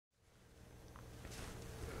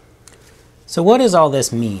So what does all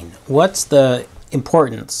this mean? What's the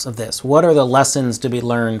importance of this? What are the lessons to be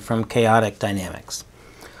learned from chaotic dynamics?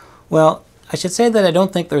 Well, I should say that I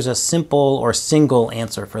don't think there's a simple or single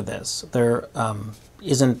answer for this. There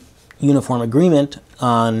isn't uniform agreement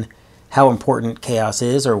on how important chaos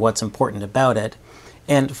is or what's important about it.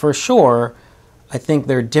 And for sure, I think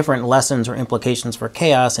there are different lessons or implications for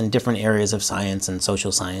chaos in different areas of science and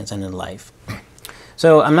social science and in life.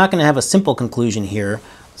 So I'm not going to have a simple conclusion here.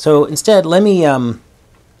 So instead, let me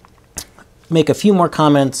make a few more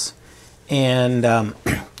comments and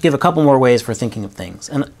give a couple more ways for thinking of things.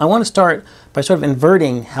 And I want to start by sort of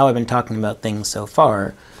inverting how I've been talking about things so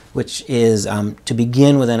far, which is to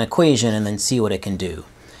begin with an equation and then see what it can do.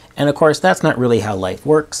 And of course, that's not really how life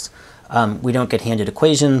works. We don't get handed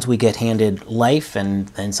equations, we get handed life,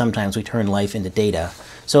 and sometimes we turn life into data.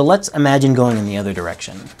 So let's imagine going in the other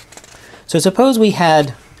direction. So suppose we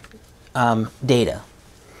had data.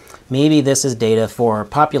 Maybe this is data for a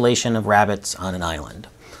population of rabbits on an island.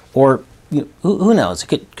 Or who knows,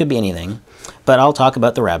 it could be anything. But I'll talk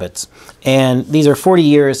about the rabbits. And these are 40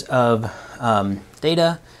 years of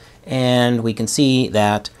data, and we can see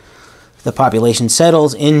that the population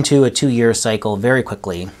settles into a 2-year cycle very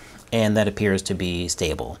quickly, and that appears to be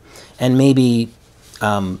stable. And maybe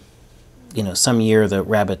some year the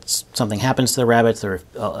rabbits, something happens to the rabbits, there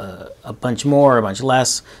are a bunch more, a bunch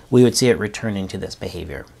less, we would see it returning to this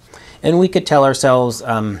behavior. And we could tell ourselves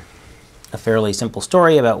a fairly simple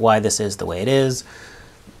story about why this is the way it is.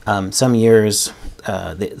 Some years,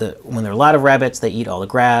 when there are a lot of rabbits, they eat all the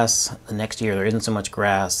grass. The next year there isn't so much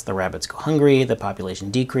grass, the rabbits go hungry, the population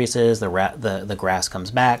decreases, the grass comes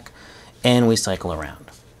back, and we cycle around.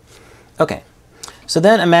 Okay, so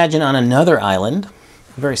then imagine on another island,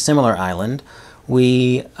 a very similar island,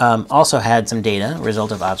 we also had some data,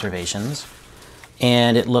 result of observations,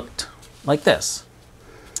 and it looked like this.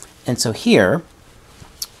 And so here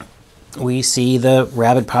we see the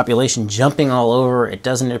rabbit population jumping all over. It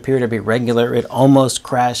doesn't appear to be regular. It almost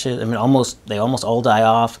crashes. I mean, they almost all die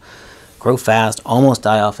off, grow fast, almost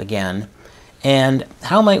die off again. And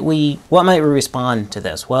what might we respond to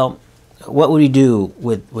this? Well, what would we do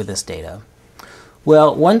with this data?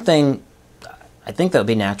 Well, one thing I think that would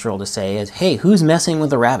be natural to say is, hey, who's messing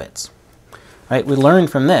with the rabbits? Right? We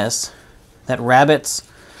learned from this that rabbits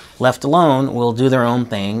left alone will do their own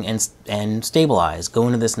thing and stabilize, go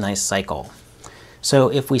into this nice cycle. So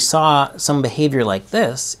if we saw some behavior like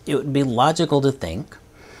this, it would be logical to think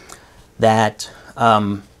that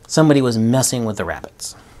somebody was messing with the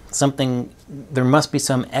rabbits. There must be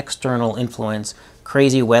some external influence,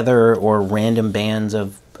 crazy weather or random bands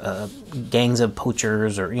of gangs of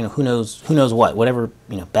poachers, or who knows whatever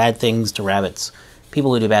bad things to rabbits.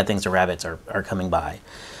 People who do bad things to rabbits are coming by.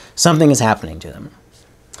 Something is happening to them.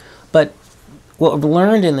 But what we've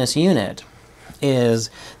learned in this unit is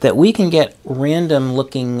that we can get random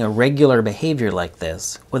looking irregular behavior like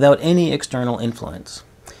this without any external influence.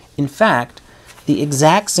 In fact, the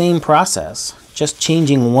exact same process, just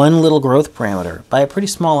changing one little growth parameter by a pretty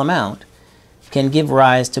small amount, can give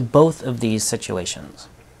rise to both of these situations.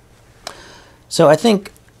 So I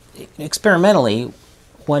think experimentally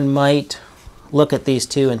one might look at these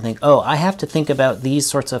two and think, oh, I have to think about these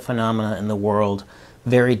sorts of phenomena in the world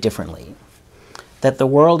very differently. That the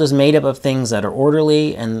world is made up of things that are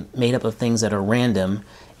orderly and made up of things that are random,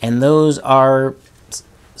 and those are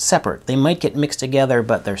separate. They might get mixed together,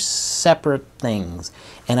 but they're separate things.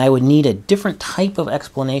 And I would need a different type of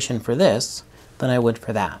explanation for this than I would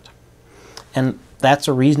for that. And that's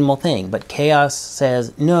a reasonable thing. But chaos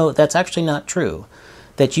says, no, that's actually not true.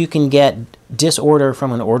 That you can get disorder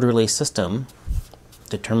from an orderly system,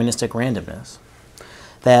 deterministic randomness,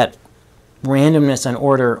 that randomness and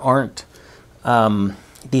order aren't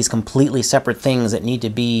these completely separate things that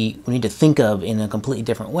we need to think of in a completely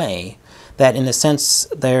different way, that in a sense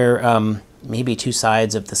they're maybe two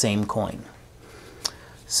sides of the same coin.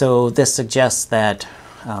 So this suggests that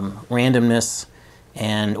randomness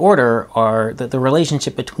and order that the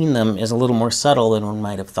relationship between them is a little more subtle than one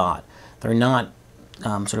might have thought. They're not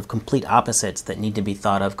sort of complete opposites that need to be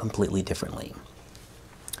thought of completely differently.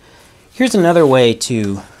 Here's another way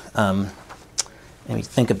to maybe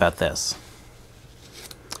think about this.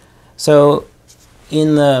 So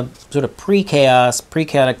in the sort of pre-chaos,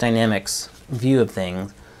 pre-chaotic dynamics view of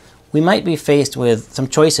things, we might be faced with some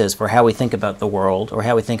choices for how we think about the world or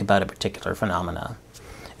how we think about a particular phenomena.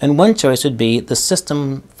 And one choice would be the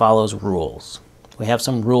system follows rules. We have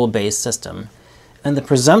some rule-based system. And the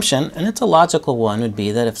presumption, and it's a logical one, would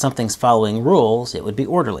be that if something's following rules, it would be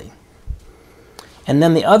orderly. And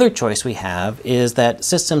then the other choice we have is that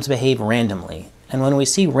systems behave randomly. And when we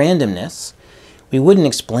see randomness, we wouldn't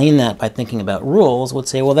explain that by thinking about rules. We'd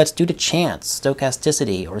say, well, that's due to chance,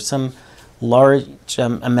 stochasticity, or some large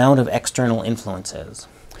amount of external influences.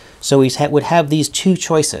 So we would have these two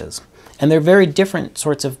choices, and they're very different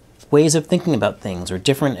sorts of ways of thinking about things, or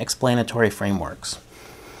different explanatory frameworks.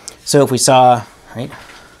 So if we saw, right,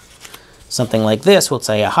 something like this, we'll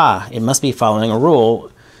say, aha, it must be following a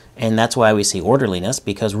rule, and that's why we see orderliness,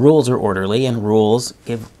 because rules are orderly, and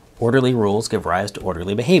orderly rules give rise to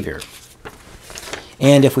orderly behavior.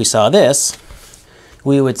 And if we saw this,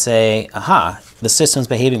 we would say, aha, the system's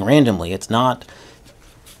behaving randomly. It's not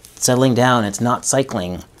settling down, it's not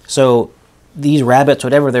cycling. So these rabbits,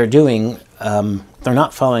 whatever they're doing, they're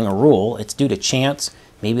not following a rule. It's due to chance.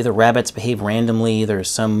 Maybe the rabbits behave randomly. There's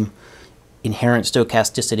some inherent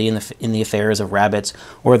stochasticity in the affairs of rabbits,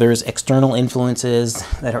 or there's external influences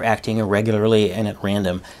that are acting irregularly and at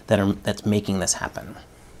random that's making this happen.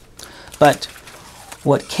 But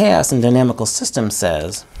what chaos and dynamical systems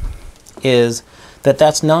says is that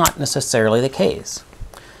that's not necessarily the case.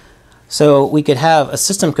 So we could have a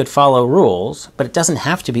system could follow rules, but it doesn't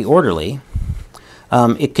have to be orderly.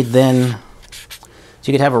 It could then,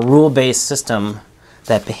 so you could have a rule-based system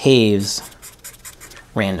that behaves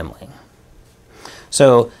randomly.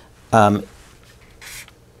 So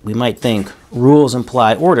we might think rules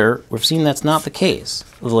imply order. We've seen that's not the case.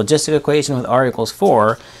 The logistic equation with R equals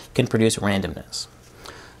 4 can produce randomness.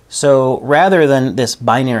 So rather than this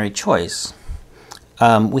binary choice,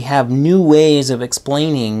 we have new ways of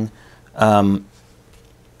explaining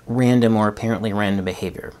random or apparently random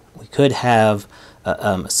behavior. We could have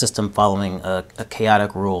a system following a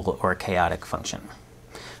chaotic rule or a chaotic function.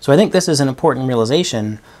 So I think this is an important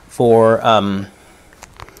realization for,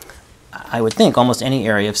 I would think, almost any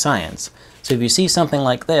area of science. So if you see something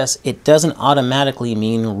like this, it doesn't automatically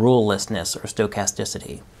mean rulelessness or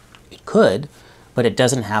stochasticity. It could, but it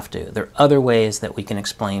doesn't have to. There are other ways that we can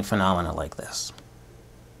explain phenomena like this.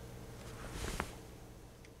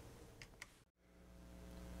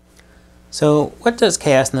 So what does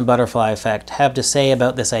chaos and the butterfly effect have to say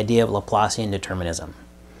about this idea of Laplacian determinism?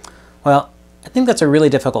 Well, I think that's a really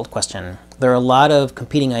difficult question. There are a lot of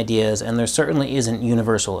competing ideas, and there certainly isn't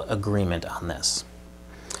universal agreement on this.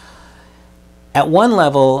 At one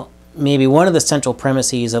level, maybe one of the central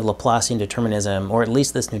premises of Laplacian determinism, or at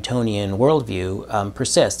least this Newtonian worldview,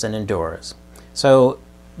 persists and endures. So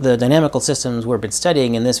the dynamical systems we've been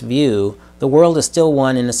studying, in this view, the world is still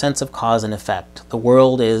one in a sense of cause and effect. The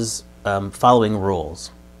world is following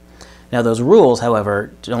rules. Now those rules,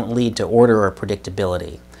 however, don't lead to order or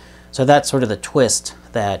predictability. So that's sort of the twist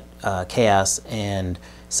that chaos and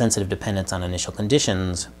sensitive dependence on initial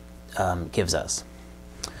conditions gives us.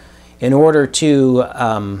 In order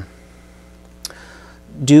to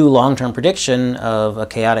do long-term prediction of a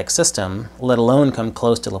chaotic system, let alone come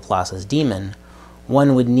close to Laplace's demon,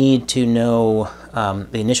 one would need to know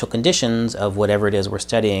the initial conditions of whatever it is we're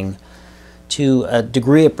studying to a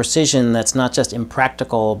degree of precision that's not just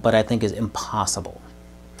impractical, but I think is impossible.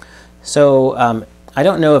 So I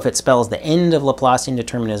don't know if it spells the end of Laplacian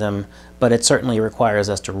determinism, but it certainly requires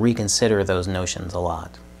us to reconsider those notions a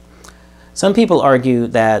lot. Some people argue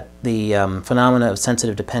that the phenomena of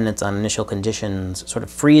sensitive dependence on initial conditions sort of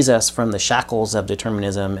frees us from the shackles of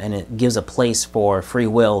determinism, and it gives a place for free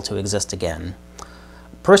will to exist again.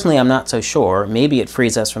 Personally, I'm not so sure. Maybe it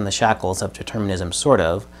frees us from the shackles of determinism, sort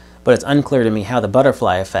of, but it's unclear to me how the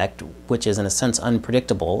butterfly effect, which is in a sense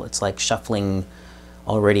unpredictable, it's like shuffling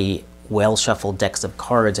already well-shuffled decks of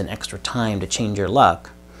cards in extra time to change your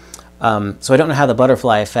luck. So I don't know how the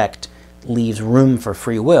butterfly effect leaves room for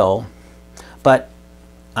free will, but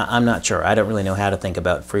I'm not sure. I don't really know how to think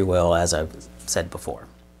about free will, as I've said before.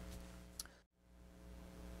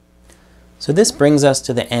 So this brings us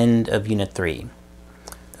to the end of Unit 3.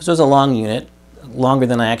 This was a long unit, longer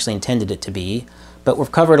than I actually intended it to be, but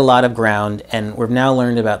we've covered a lot of ground, and we've now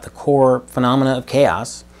learned about the core phenomena of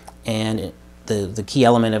chaos, and the key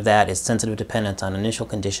element of that is sensitive dependence on initial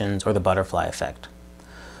conditions, or the butterfly effect.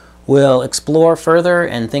 We'll explore further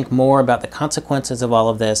and think more about the consequences of all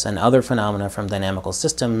of this and other phenomena from dynamical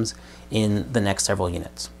systems in the next several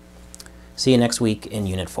units. See you next week in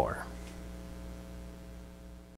Unit 4.